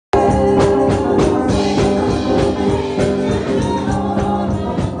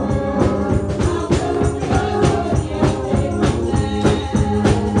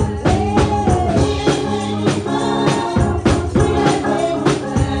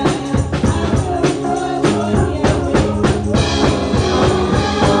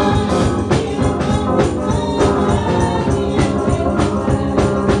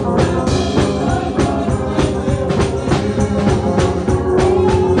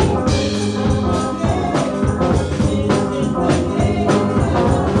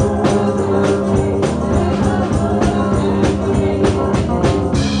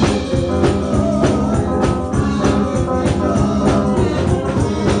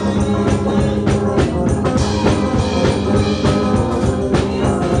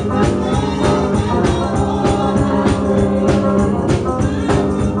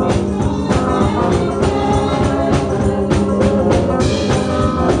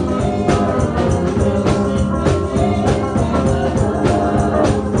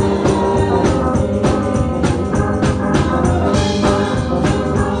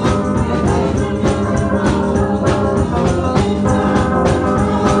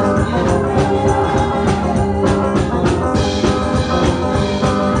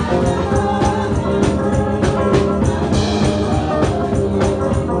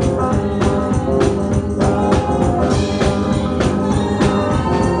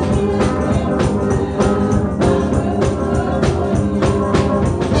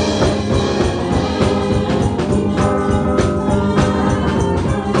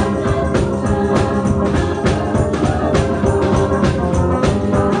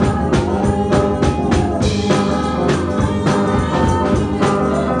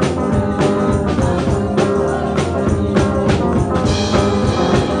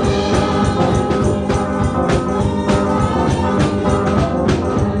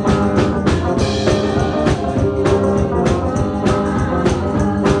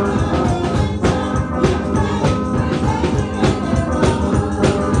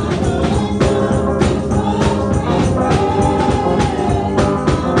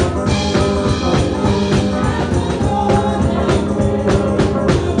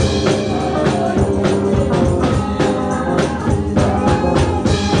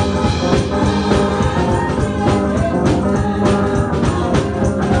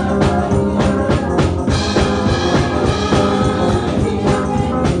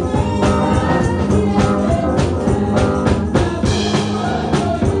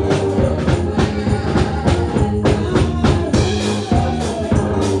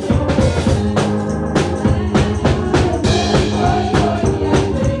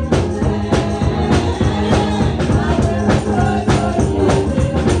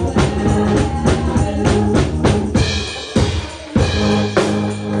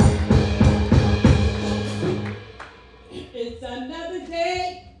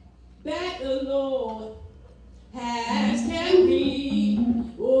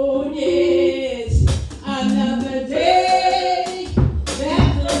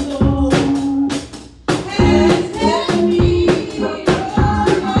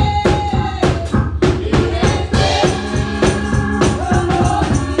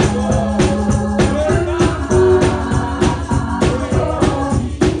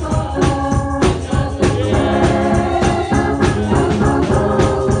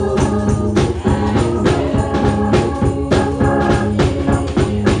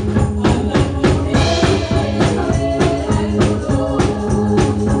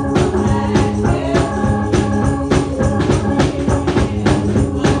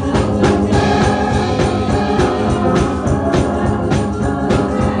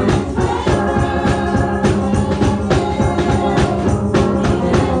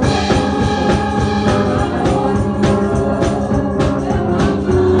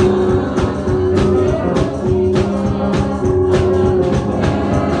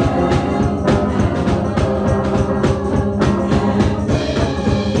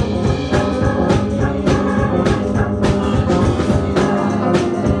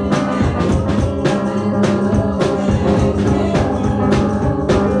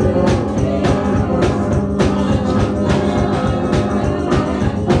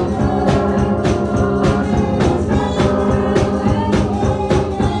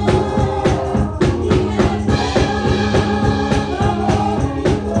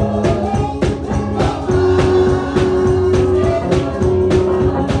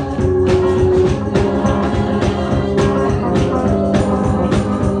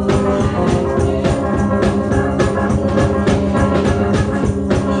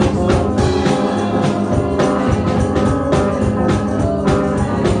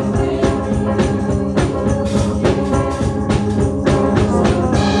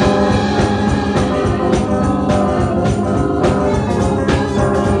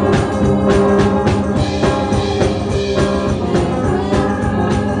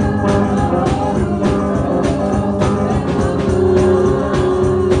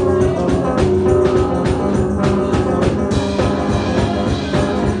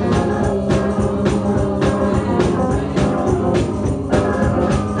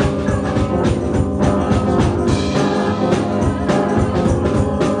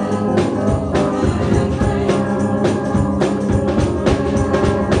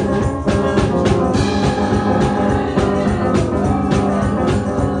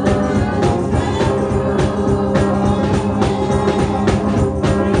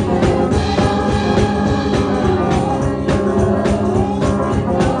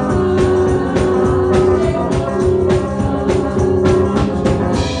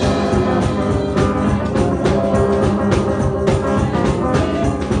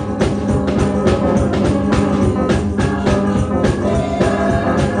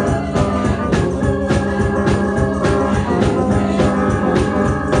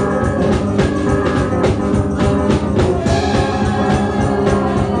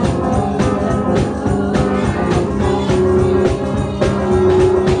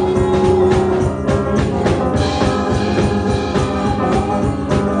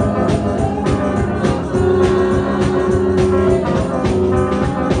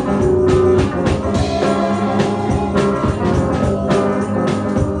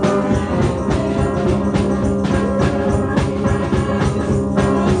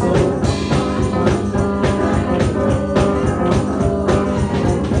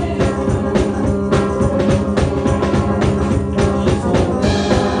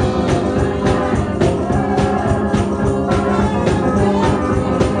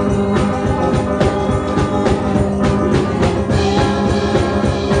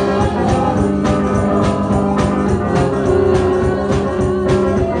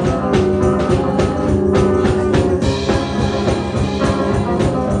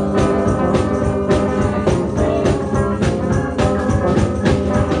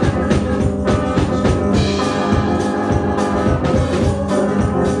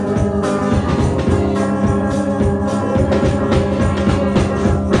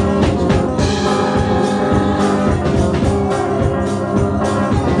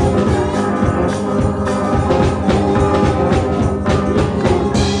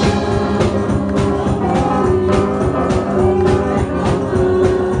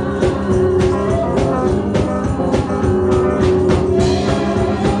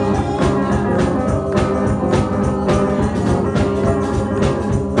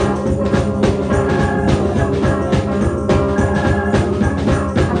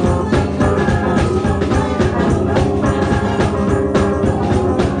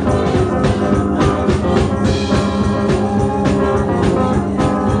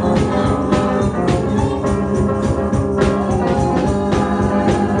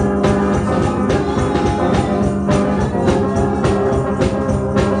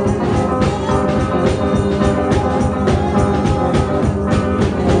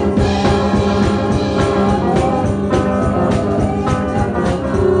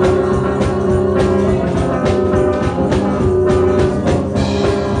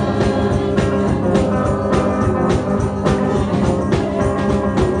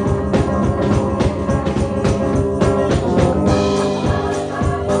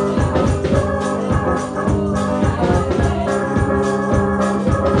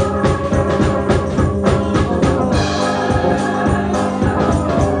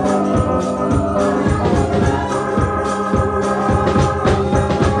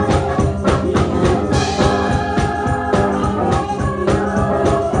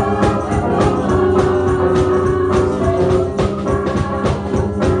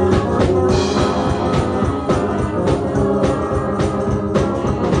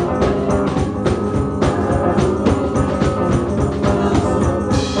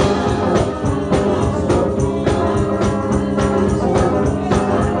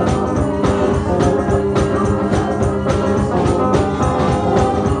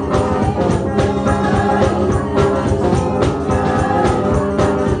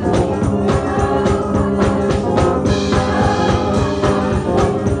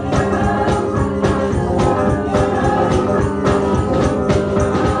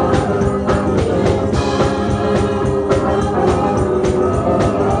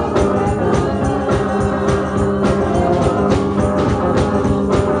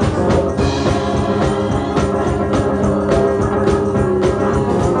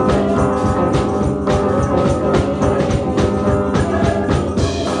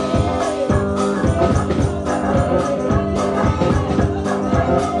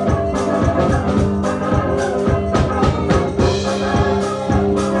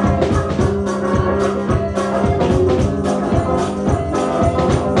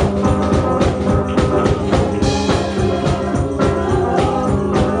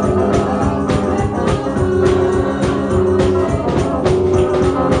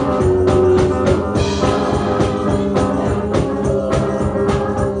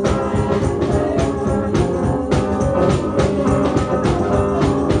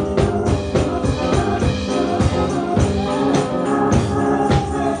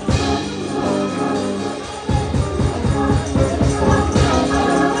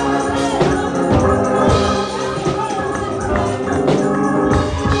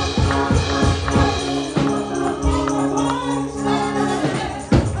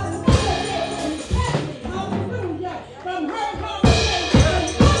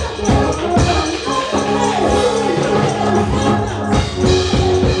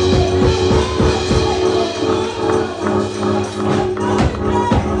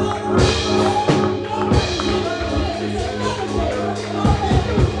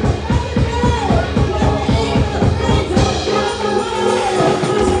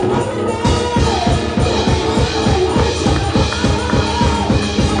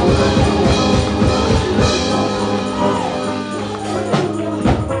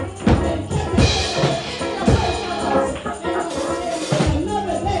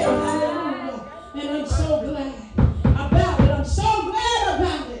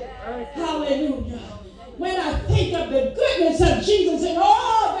of Jesus and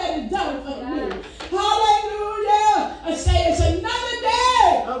all that is done for me. Hallelujah. I say it's another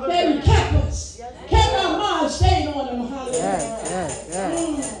day that he kept us. Kept our minds stayed on him. Hallelujah. Yes.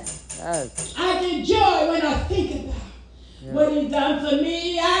 I get joy when I think about what he done for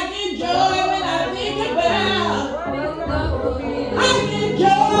me. I get joy when I think about. I get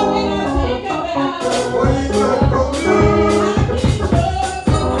joy when I think about what he done for me.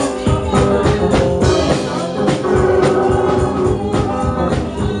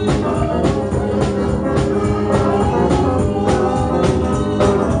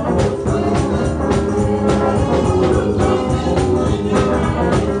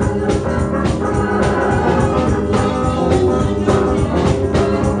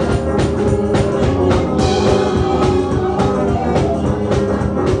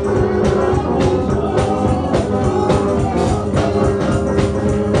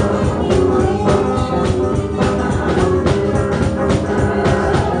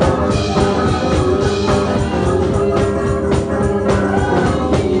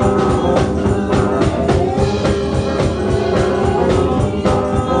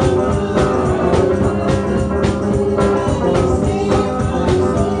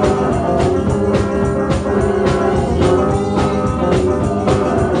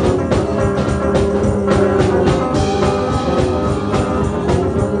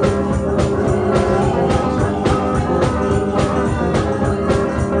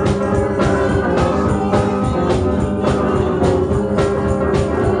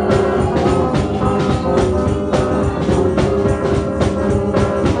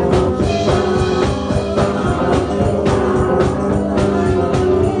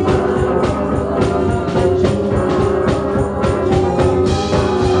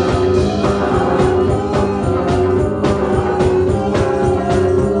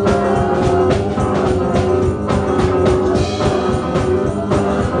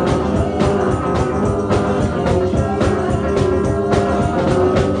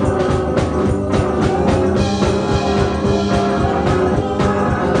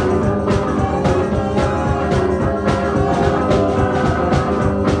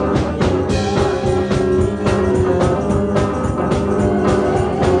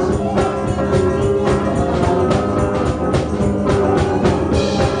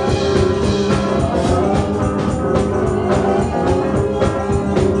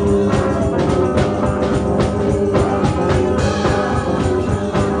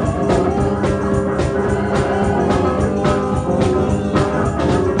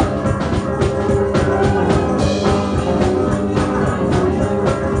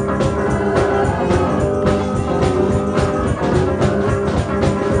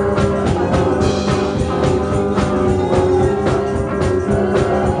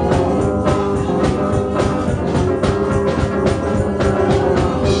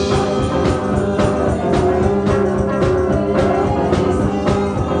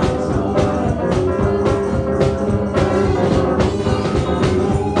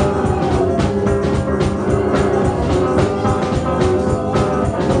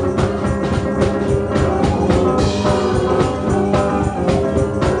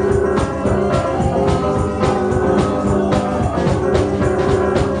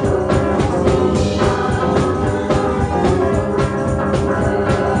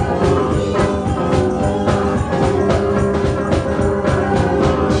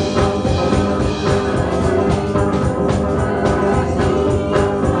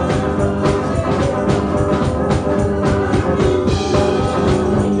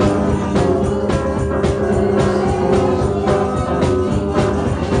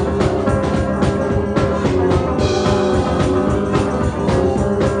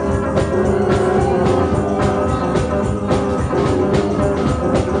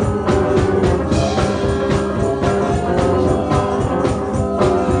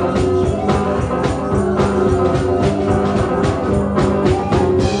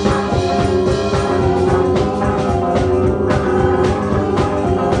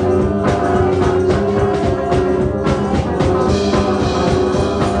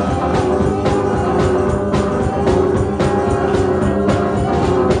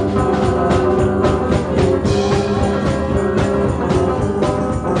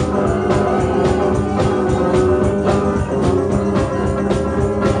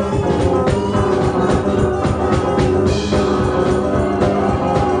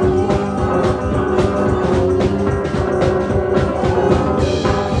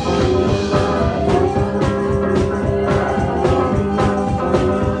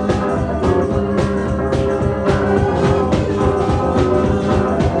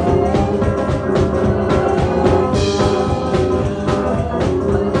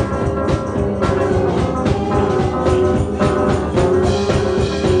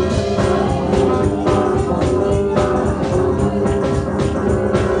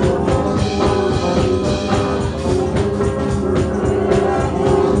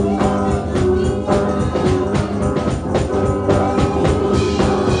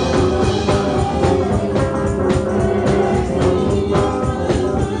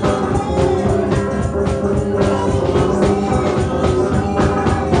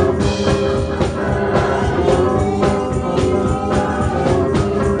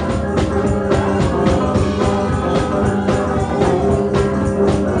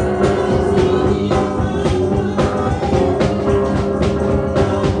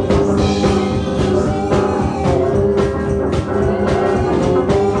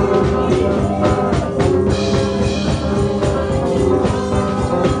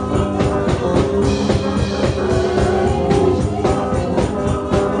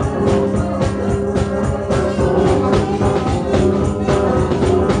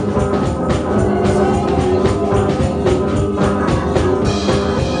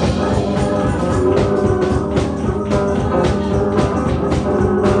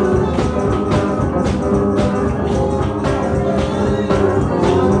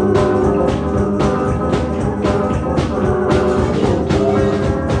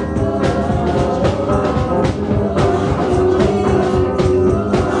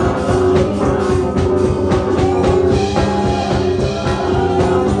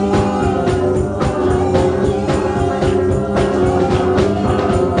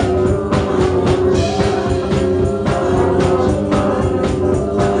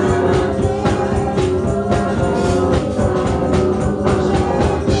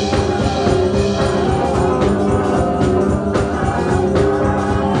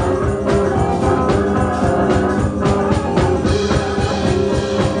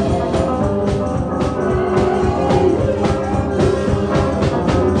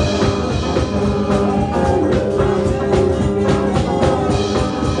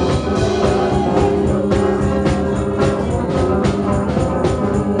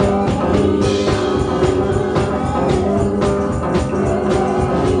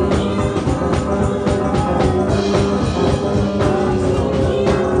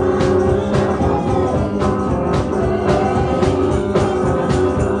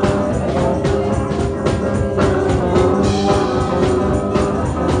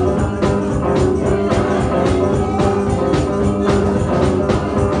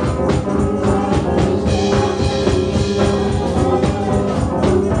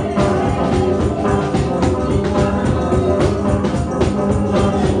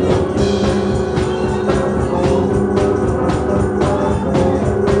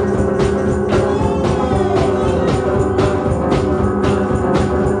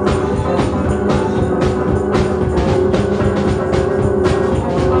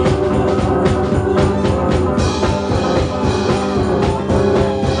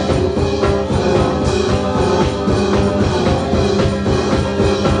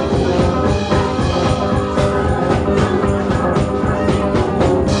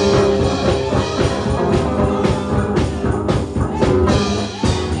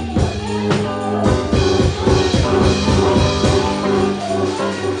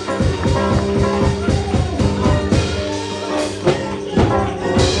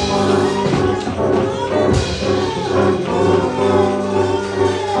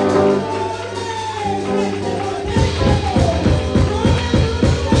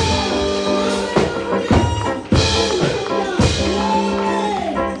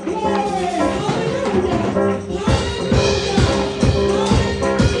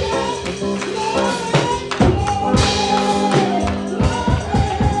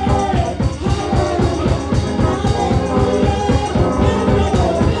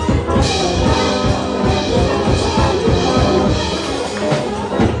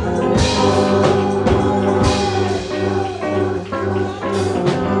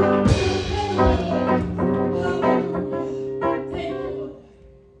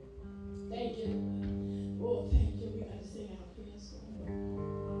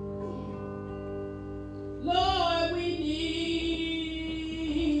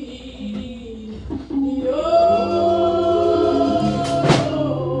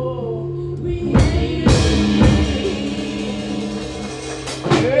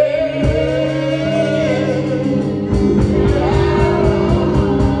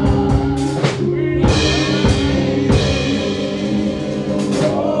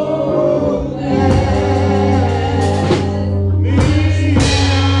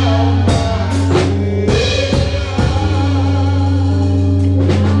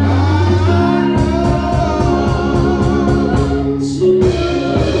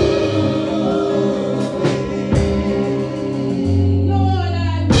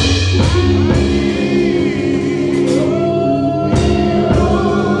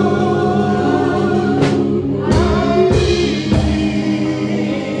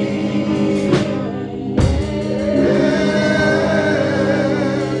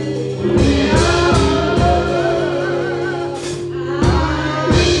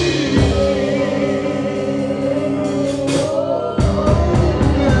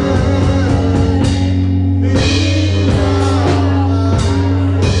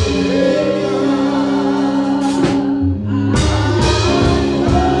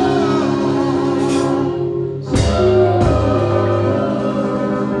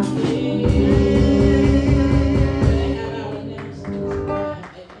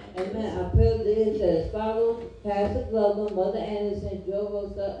 as follows: Pastor Glover, Mother Anderson, Joe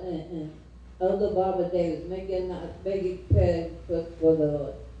Rosa, and Elder Barbara Davis. Make it prayer for the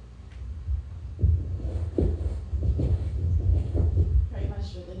Lord. Pray my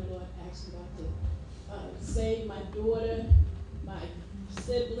strength in the Lord. Ask God to save my daughter, my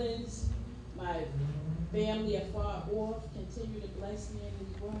siblings, my family afar off. Continue to bless me in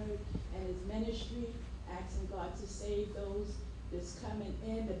His word and His ministry. Asking God to save those that's coming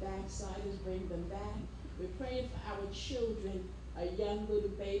in, the backsliders, bring them back. We're praying for our children. A young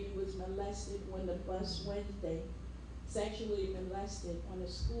little baby was molested on the bus Wednesday, sexually molested on a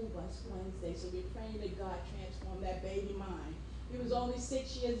school bus Wednesday. So we're praying that God transform that baby mind. He was only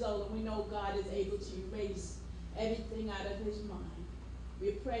 6 years old, and we know God is able to erase everything out of his mind.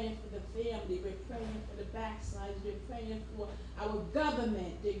 We're praying for the family. We're praying for the backsliders. We're praying for our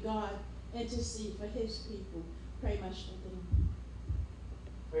government, that God intercede for his people. Pray my strength in him.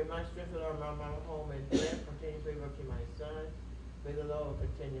 Pray my strength, Lord, my mama home and prayer. Continue to work in my son. Pray the Lord will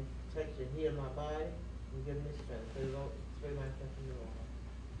continue to touch and heal my body and give me strength. Pray the Lord, pray my strength in the Lord.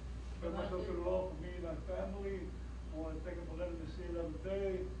 Pray myself to the Lord for me and my family. I want to thank him for letting me see another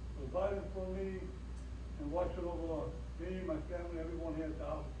day, providing for me, and watching over me, my family, everyone here at the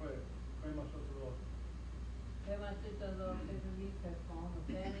house of prayer. Pray myself to the Lord. Pray my sister, Lord, pray for me, pray for all my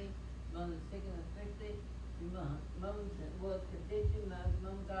family, mother sick and afflicted, mother's was condition,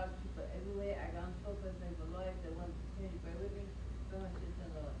 mom God, keep her everywhere. I got spoken pray for life that wants to continue to pray with me. Pray my sister,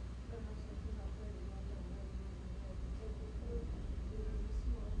 Lord.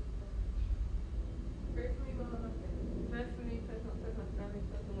 Pray for me, Mama. Pray for me, pray for my family,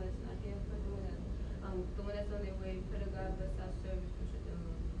 pray for when it's not here, pray for when the one that's on their way, pray to God bless our service, push it down.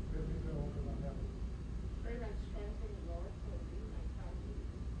 Pray for me, for my family. Pray my strength in the Lord for me, my family,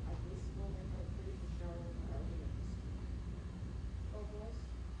 at this moment, I pray for Cheryl and Arlie at this for us,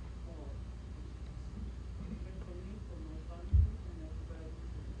 all. Pray for me, for my family, and everybody.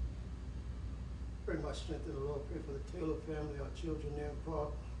 Pray my strength in the Lord. Pray for the Taylor family, our children there in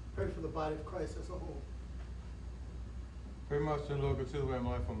Prague. Pray for the body of Christ as a whole. Pray my strength, Lord, consider my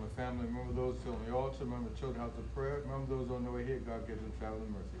life for my family. Remember those still on the altar. Remember the children house of prayer. Remember those on the way here. God gives them traveling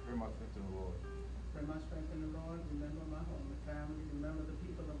mercy. Pray my strength in the Lord. Pray my strength in the Lord. Remember my home and family. Remember the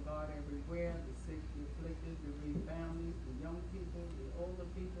people of God everywhere, the sick, the afflicted, the bereaved families, the young people, the older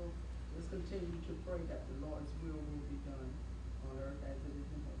people. Let's continue to pray that the Lord's will be done on earth as it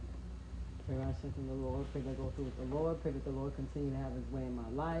is in heaven. Pray my strength in the Lord. Pray that I go through with the Lord. Pray that the Lord continue to have his way in my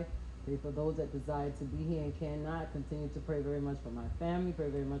life. Pray for those that desire to be here and cannot. Continue to pray very much for my family. Pray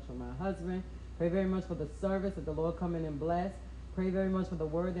very much for my husband. Pray very much for the service that the Lord come in and bless. Pray very much for the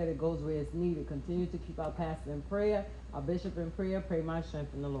word that it goes where it's needed. Continue to keep our pastor in prayer, our bishop in prayer. Pray my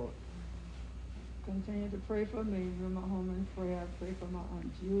strength in the Lord. Continue to pray for me, bring my home in prayer. Pray for my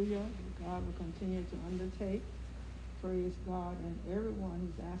Aunt Julia. God will continue to undertake. Praise God, and everyone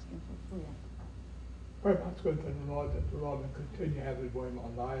who's asking for prayer. Pray my strength in the Lord, that the Lord will continue to have his way in my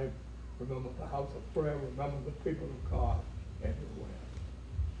life. Remember the house of prayer. Remember the people of God everywhere.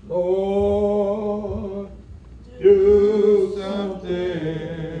 Lord, do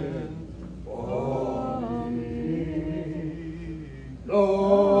something for me.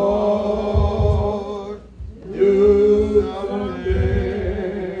 Lord, do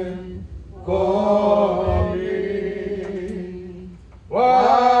something for me.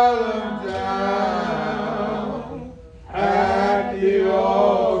 While I'm down at the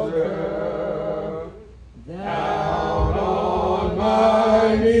altar, down on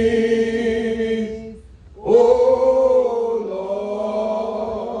my knees, oh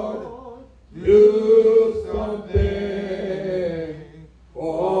Lord, do something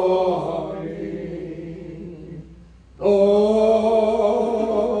for me. Lord,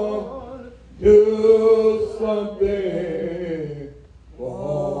 do something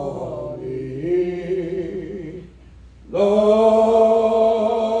for me.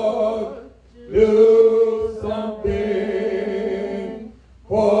 Lord, do something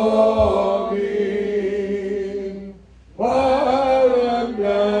for me. While I'm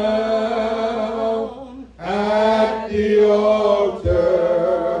down at the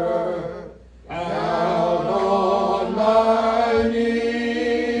altar, down on my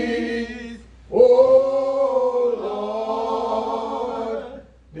knees, oh Lord,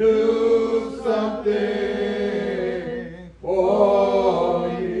 do something for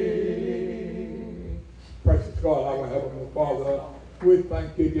me. Precious God, our Heavenly Father, we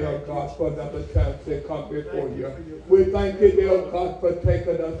thank you, dear God, for another chance to come before you. We thank you, dear God, for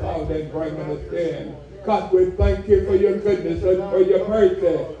taking us out and bringing us in. God, we thank you for your goodness and for your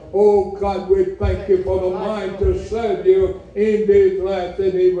mercy. Oh, God, we thank you for the mind to serve you in these last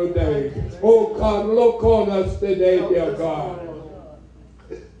and evil days. Oh, God, look on us today, dear God.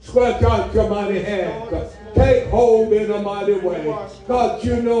 Stretch out your mighty hands. Take hold in a mighty way. God,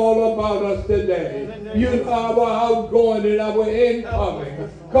 you know all about us today. You know our outgoing and our incoming.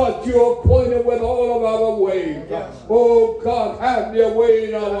 God, you're acquainted with all of our ways. Oh, God, have your way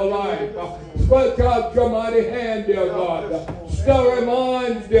in our life. Stretch out your mighty hand, dear God. Stir our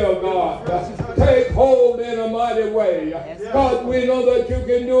minds, dear God. Take hold in a mighty way. God, we know that you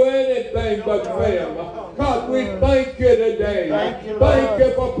can do anything but fail. God, we thank you today. Thank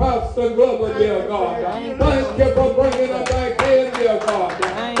you for Pastor Glover, dear God. Thank you for bringing her back in, dear God.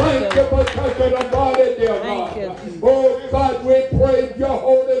 Thank you for touching her body, dear God. Oh, God, we praise your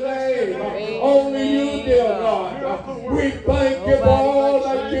holy name. Only you, dear God. We thank you for all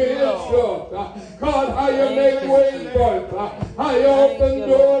that you have done. God, how you make ways for us. How you open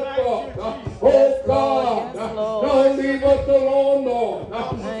doors for us. Oh, God, don't leave us alone, Lord.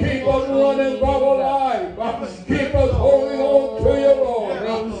 Keep us running for our life. Keep us holding on to you,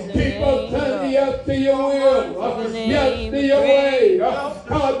 Lord. Keep us saying yes to your will. Yes to your way.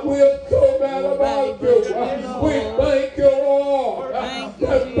 God, we're so glad about you. We thank you, Lord.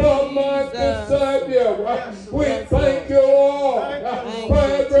 Just our mind to serve you. We thank you, Lord, for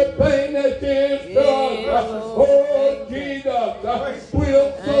everything that you have done. Oh, Jesus,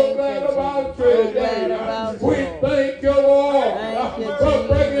 we're so glad about you today. We thank you, Lord, for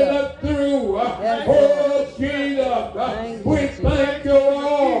bringing us through. Oh, Jesus, we thank you,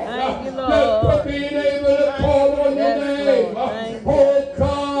 Lord, just for being able to call on your name. Oh,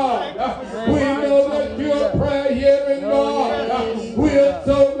 God, we know that you're a prayer hearing God. We're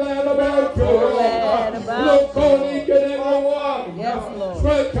so glad about you, Lord. Look on each and every one.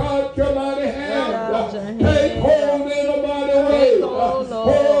 Stretch out your mighty hand. Take hold in a mighty way.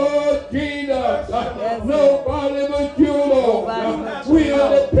 Oh, Jesus, nobody but you, Lord. We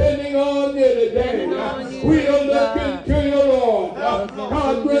are depending on you today. We are looking to you, Lord.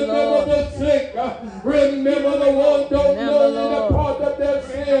 God, remember the sick. Remember the ones don't know the part of their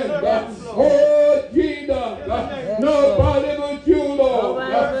sin. Oh, Jesus, nobody but you, Lord.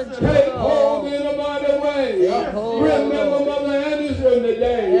 Take hold in a mighty way. Remember Mother Anderson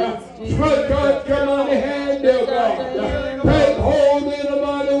today. Stretch out your mighty hand, dear God. Take hold in a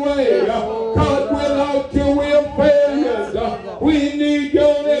mighty way. God, without you, we're failures. We need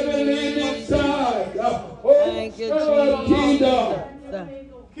your living inside. Oh, God, Jesus.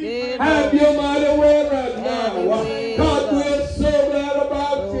 Have your mighty way right now. God, we're so glad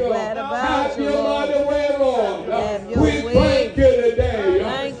about you. Have your mighty way, Lord. We thank you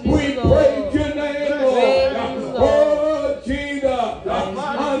today. We praise your name, Lord. Oh, Jesus.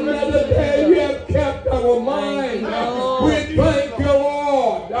 Another day you have kept our mind. We thank you,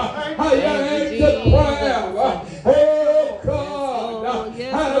 Lord. How you answered prayer. Oh, God.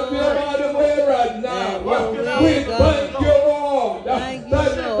 Have your mighty way right now. We thank you, Lord. Thank you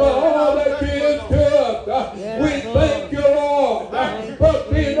for all that you have done. We thank you, Lord, for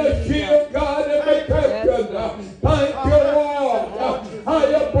being a shield, God, and protection. Thank you, Lord, how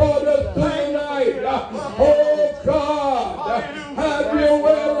you brought us through the night. Oh, God, have your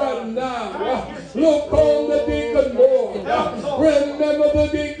way right now. Look on the deacon, Lord. Remember the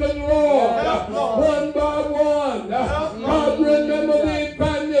deacon, Lord, one by one. God, remember the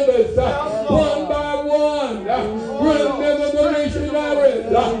evangelists, one by one. Remember the missionaries,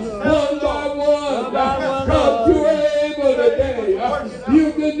 one by one. God, you are able today. You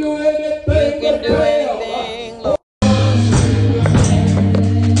can do anything but fail.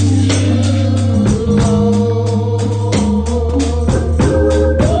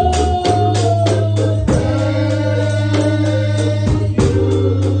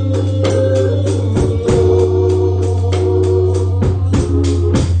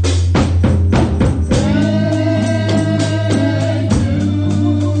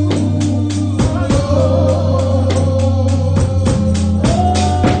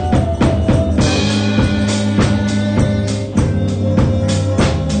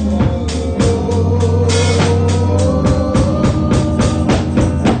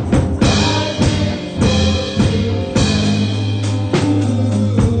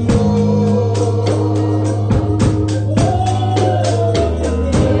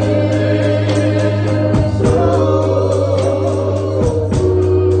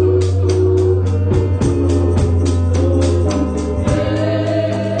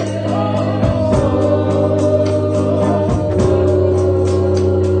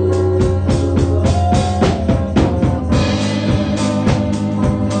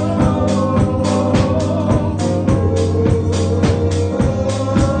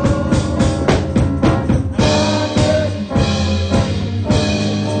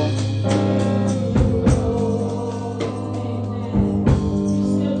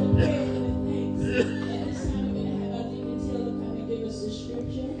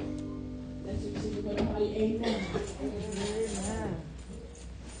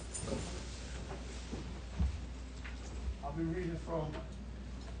 be reading from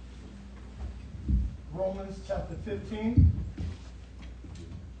Romans chapter 15.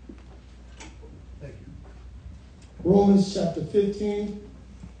 Thank you. Romans chapter 15,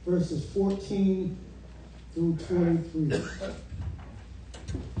 verses 14 through 23.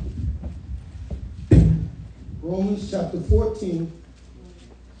 Romans chapter 14,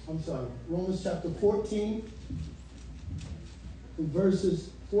 from verses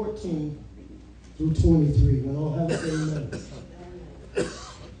 14 through 23. When all have it, amen.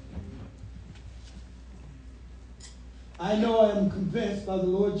 I know I am convinced by the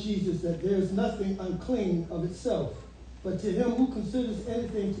Lord Jesus that there is nothing unclean of itself, but to him who considers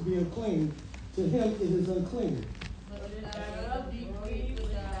anything to be unclean, to him it is unclean.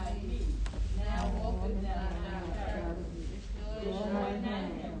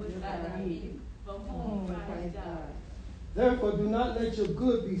 Therefore, do not let your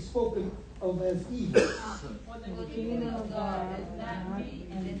good be spoken of as evil. For the kingdom of God is not meat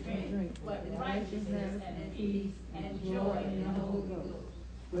and drink, but righteousness and peace and joy in the Holy Ghost.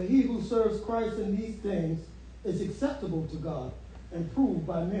 But he who serves Christ in these things is acceptable to God and proved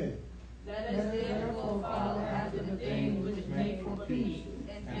by men. Let us therefore follow after the things which make for peace,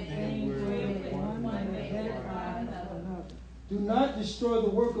 and things where one may edify another. Do not destroy the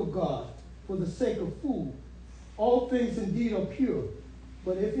work of God for the sake of food. All things indeed are pure,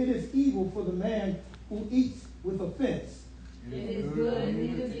 but if it is evil for the man who eats with offense, it is good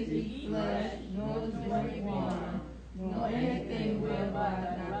neither to eat flesh, nor to drink wine, nor anything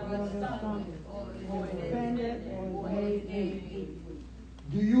whereby thy brother stumbles, or is offended, or is made angry.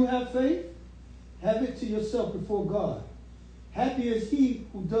 Do you have faith? Have it to yourself before God. Happy is he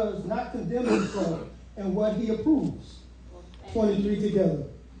who does not condemn himself in what he approves. 23 together.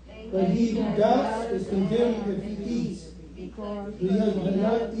 But he who doubts is condemned if he eats, because he has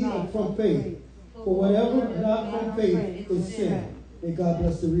not eaten from faith. For whatever not from faith is sin. May God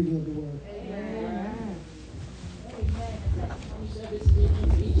bless the reading of the word. Amen.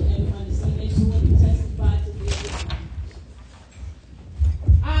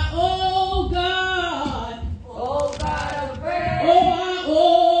 Oh God. Oh God of prayer.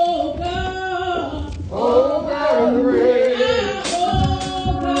 Oh God. Oh God of prayer. Oh,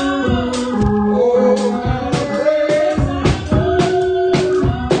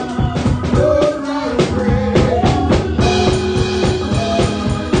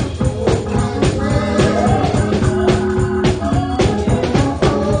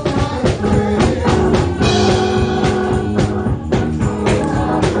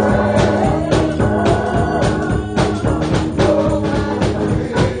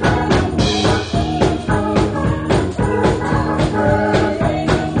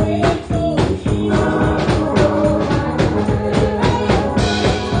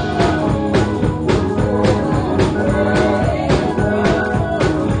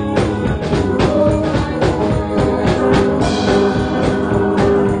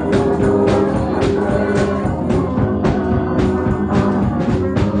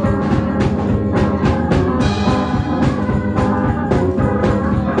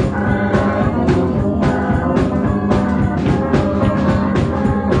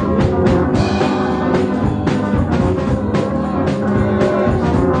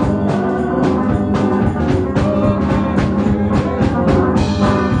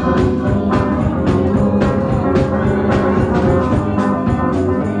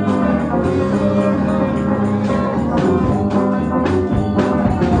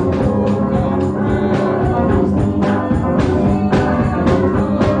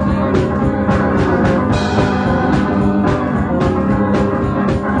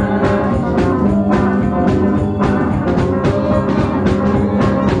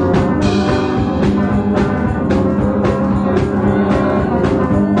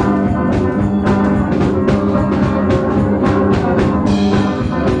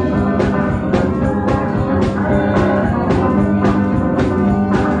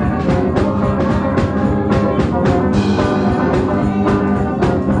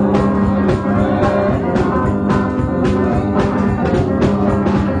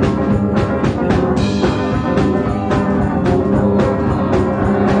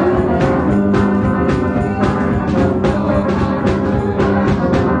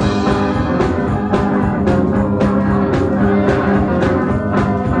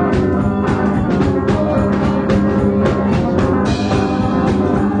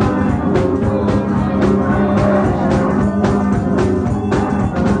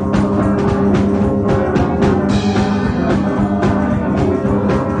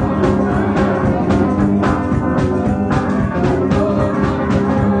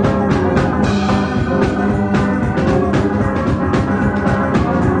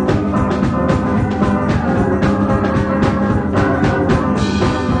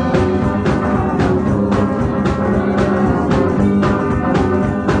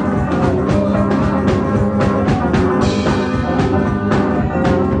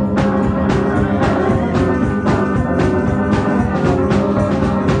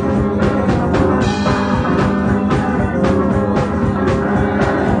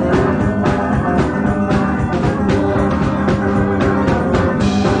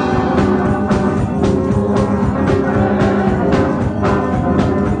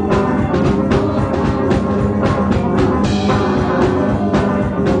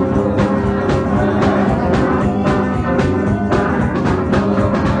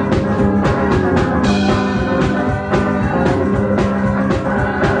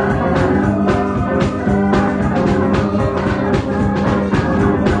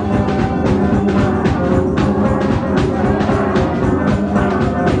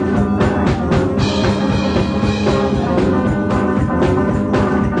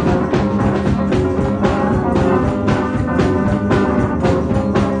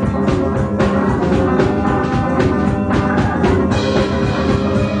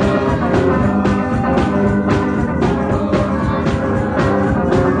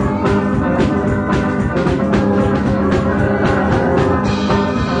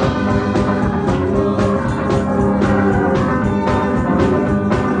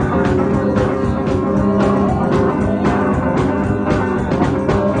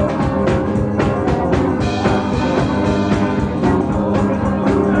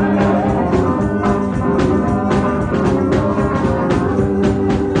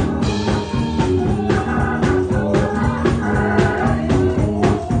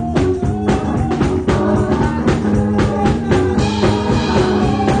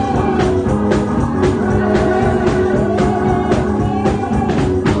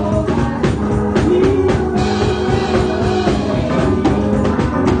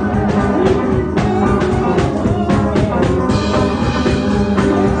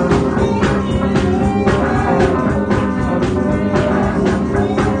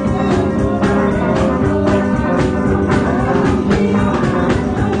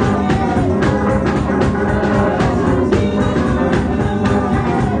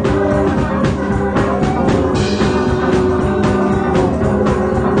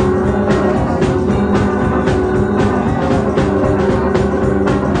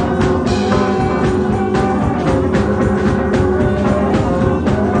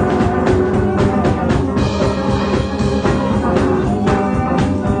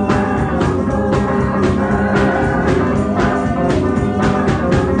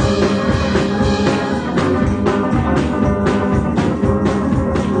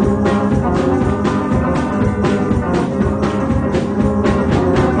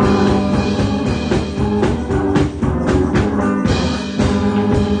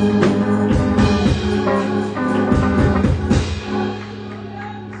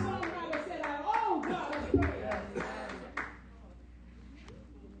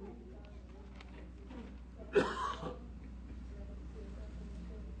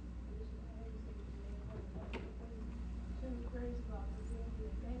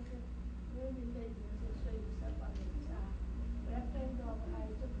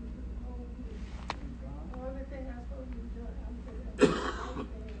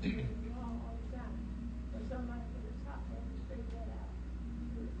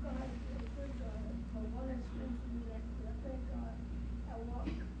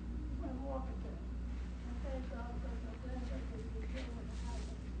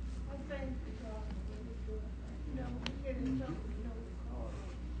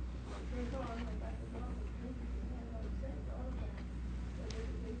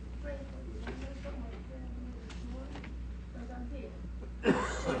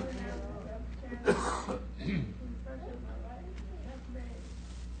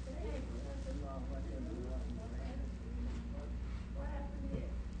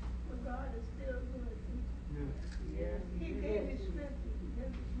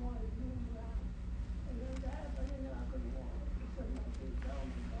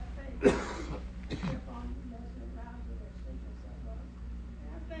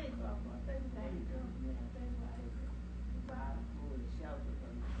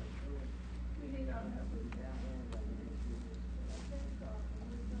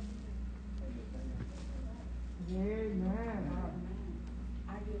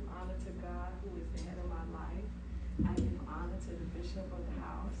 bishop of the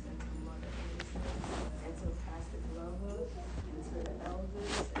house, and to Mother Elizabeth, and to Pastor Glover, and to the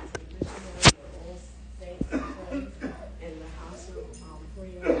elders, and to the missionaries of all saints and friends in the house of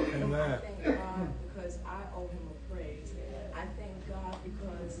prayer. Amen. I thank God because I owe him a praise. I thank God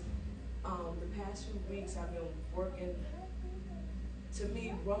because the past few weeks I've been working, to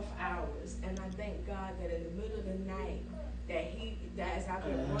me, rough hours, and I thank God that in the middle of the night, that as I've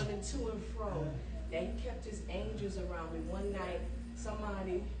been running to and fro, that he kept his angels around me. One night,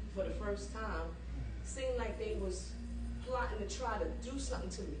 somebody, for the first time, seemed like they was plotting to try to do something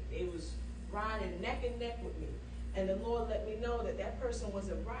to me. They was riding neck and neck with me. And the Lord let me know that that person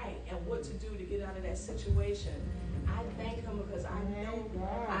wasn't right and what to do to get out of that situation. I thank him because I know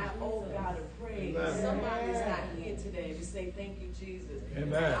I owe God a praise. Amen. Somebody's not here today to say thank you, Jesus.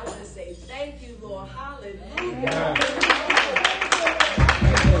 Amen. I want to say thank you, Lord. Hallelujah. Amen.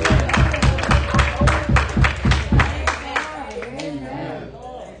 Amen.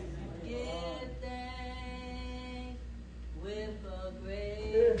 Give thanks with a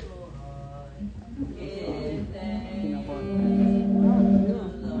grateful heart. Give thanks to the Holy One.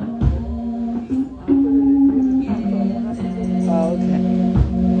 Give thanks. Oh, okay.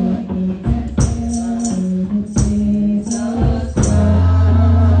 Jesus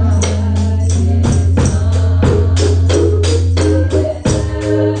Christ is Lord.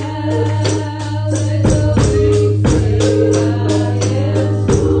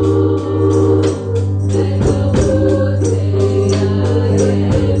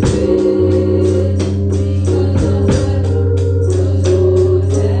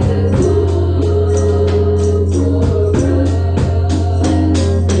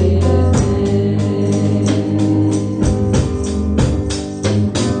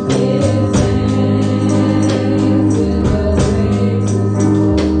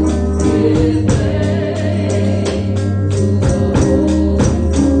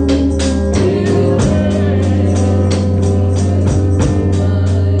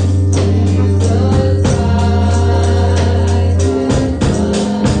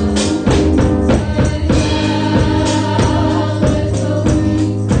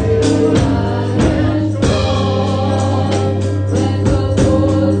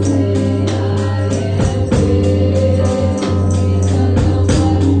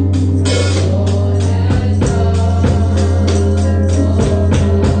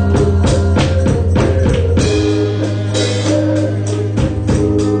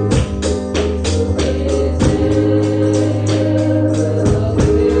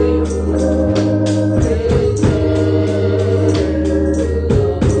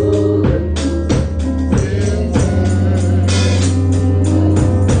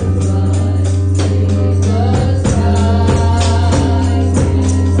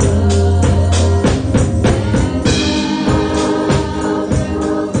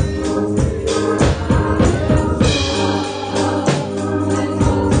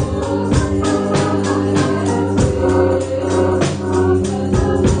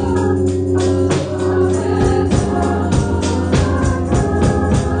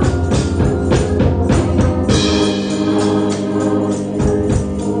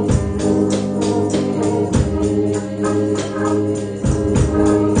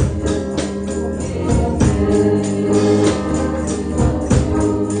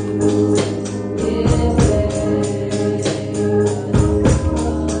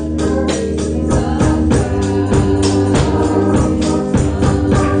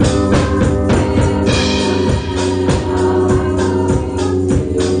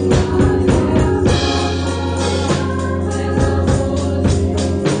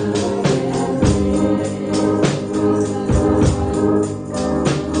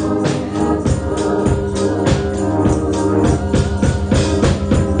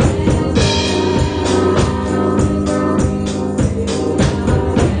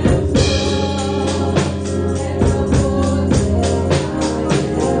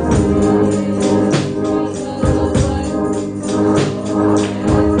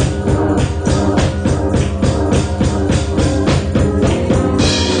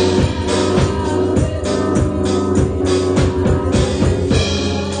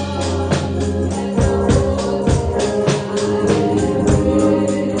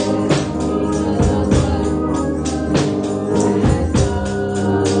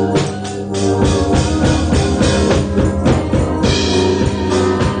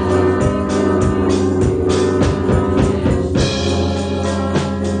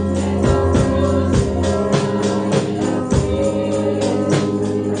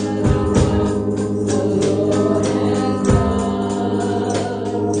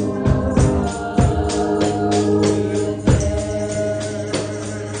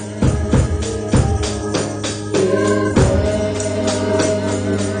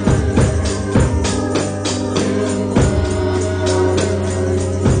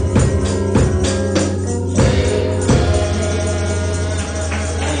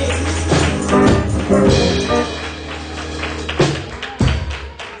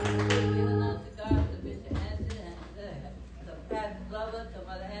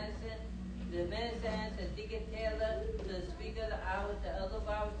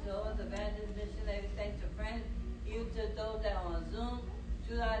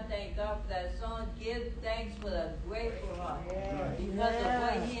 God for that song, Give Thanks with a Grateful Heart. Because of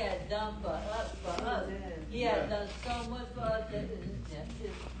what He has done for us. He has done so much for us that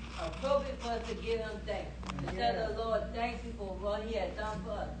it's appropriate for us to give Him thanks. To tell the Lord, thank you for what He has done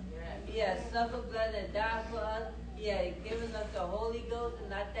for us. He has suffered, bled, and died for us. He has given us the Holy Ghost,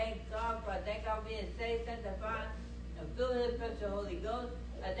 and I thank God for being saved, sanctified, and filled with His precious Holy Ghost.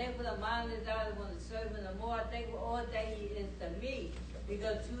 I thank for the mind and desire to want to serve Him the more. I thank for all that He is to me,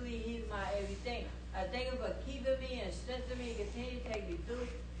 because truly He's my everything. I thank Him for keeping me and strengthening me and continue to take me through.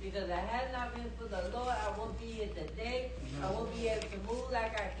 Because I had not been for the Lord, I won't be here today. I won't be able to move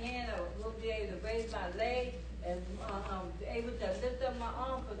like I can. I won't be able to raise my leg and able to lift up my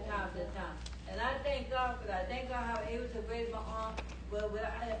arm from time to time. And I thank God for that. I thank God how I'm able to raise my arm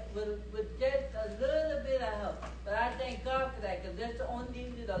with just a little bit of help. But I thank God for that, because that's the only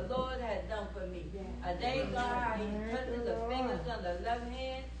thing that the Lord has done for me. I thank God how He touches the fingers on the left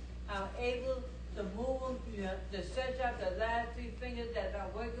hand. I'm able to move them, to stretch out the last 3 fingers that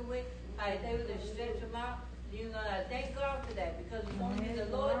I'm working with. I was able to stretch them out. I thank God for that, because it's only the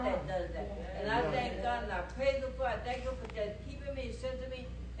Lord that does that. And I thank God and I praise Him for it. I thank Him for just keeping me, strengthening me,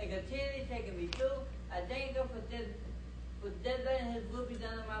 and continually taking me through. I thank Him for just letting His will be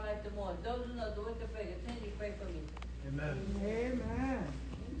done in my life the more. Those who know the way to pray, continue to pray for me. Amen. Amen.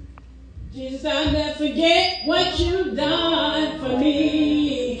 Jesus, I'll never forget what you've done for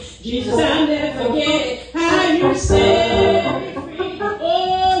me. Jesus, I'll never forget how you set me free.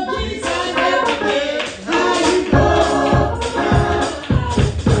 Oh, Jesus, I'll never forget how you brought me out.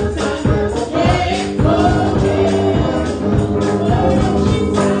 Jesus, I'll never forget what you did. Oh,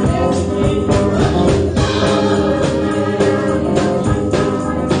 Jesus, I'll never forget what you've done for me. Jesus, I'll never forget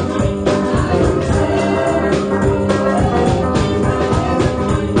how you set me free. Oh, Jesus,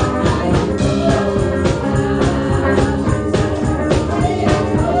 I'll never forget how you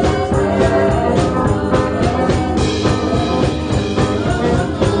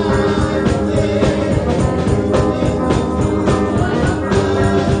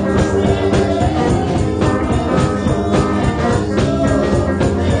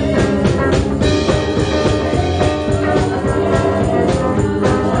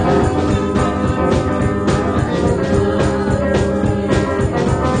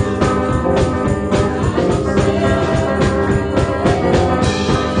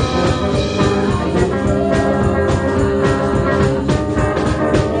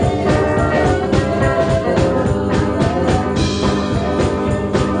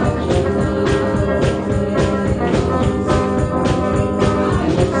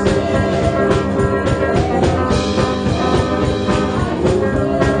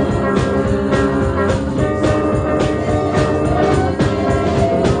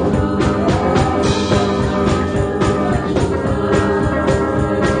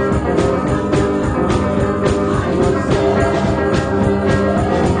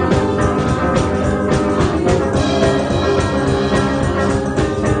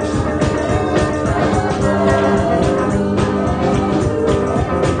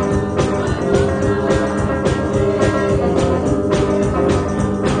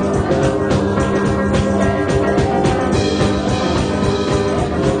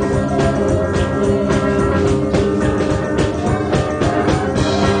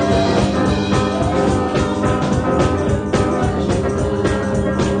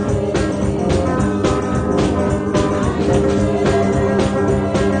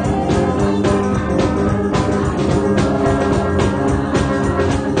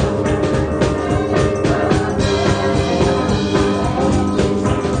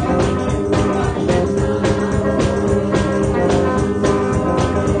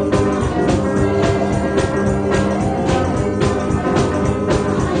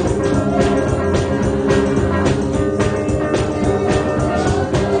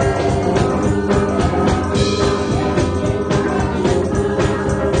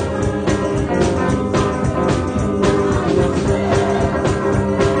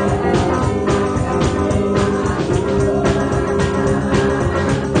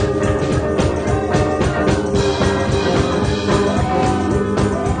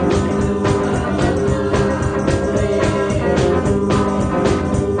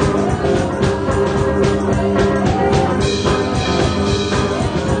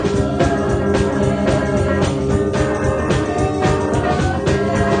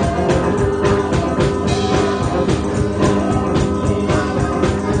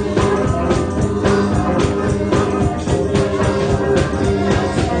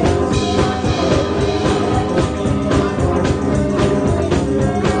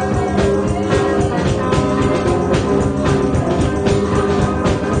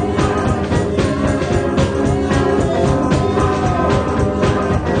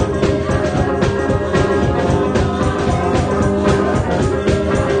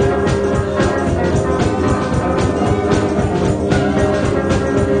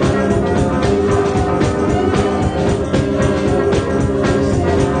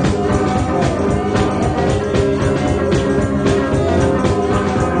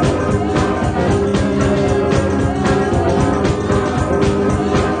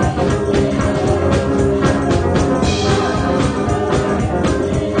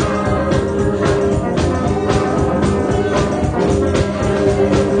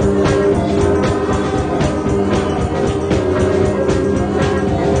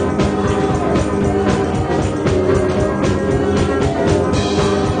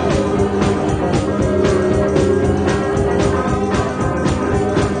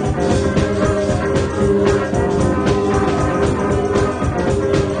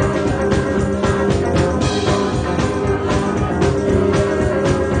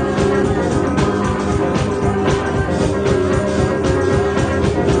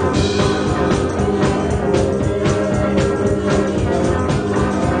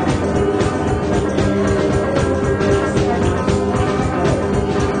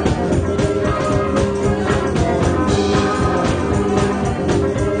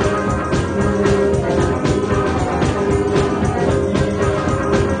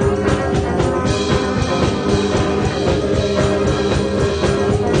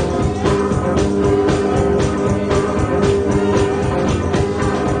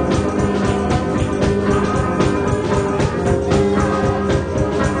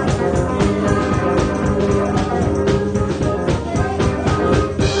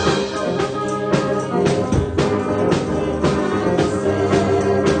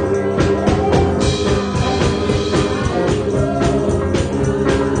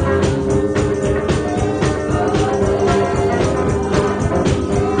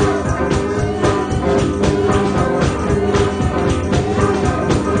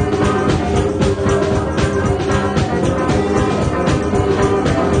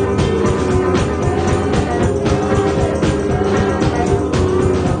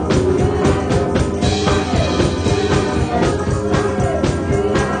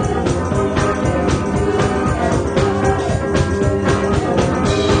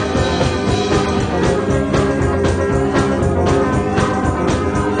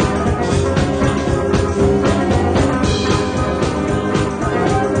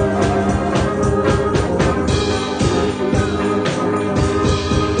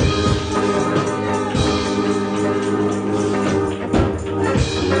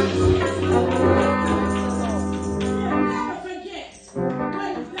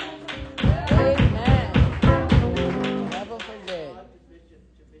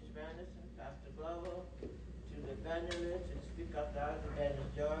Glover, to the evangelist, and speak up the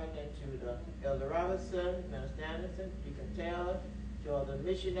evangelist Jordan, and to the Elder Robinson, Minister Anderson, Deacon Taylor, to all the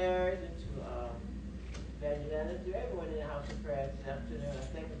missionaries, and to evangelist, to everyone in the house of prayer this afternoon. I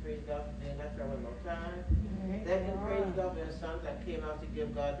thank and praise God for being that prayer one more time. Thank and praise God for the songs that came out to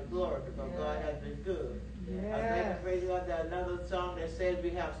give God the glory, because God has been good. I thank and praise God that another song that says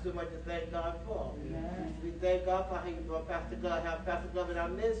we have so much to thank God for. We thank God for how you brought Pastor God, have Pastor God in our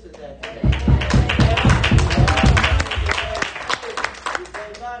midst that day. We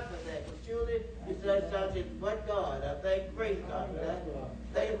thank God for that. Because truly, you said something but God. I thank and praise God for that.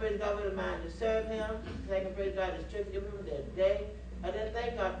 Thank and praise God for the mind to serve Him. Thank and praise God for the strength to give Him that day. I then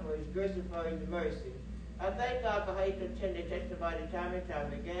thank God for His grace and for His mercy. I thank God for how He continues to touch the body time and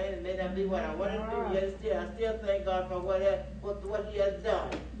time again. It may not be what I want to do, yet I still thank God for what He has done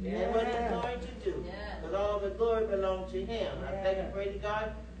and what He's going to do. Because all the glory belongs to Him. I thank and praise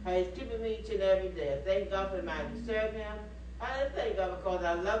God how He's keeping me each and every day. I thank God for the mind to serve Him. I thank God because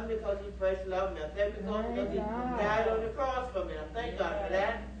I love Him because He first loved me. I thank Him because He died on the cross for me. I thank God for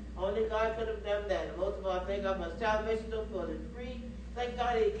that. Only God could have done that. And most of all, I thank God for salvation, so full and free. Thank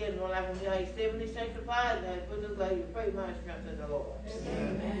God He gave me life and He saved me, sanctified, and I put this God, you pray my strength in the Lord.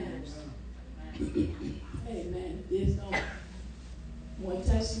 Amen. Amen. There's no more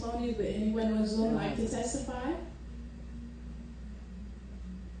testimony, but anyone on Zoom like to testify?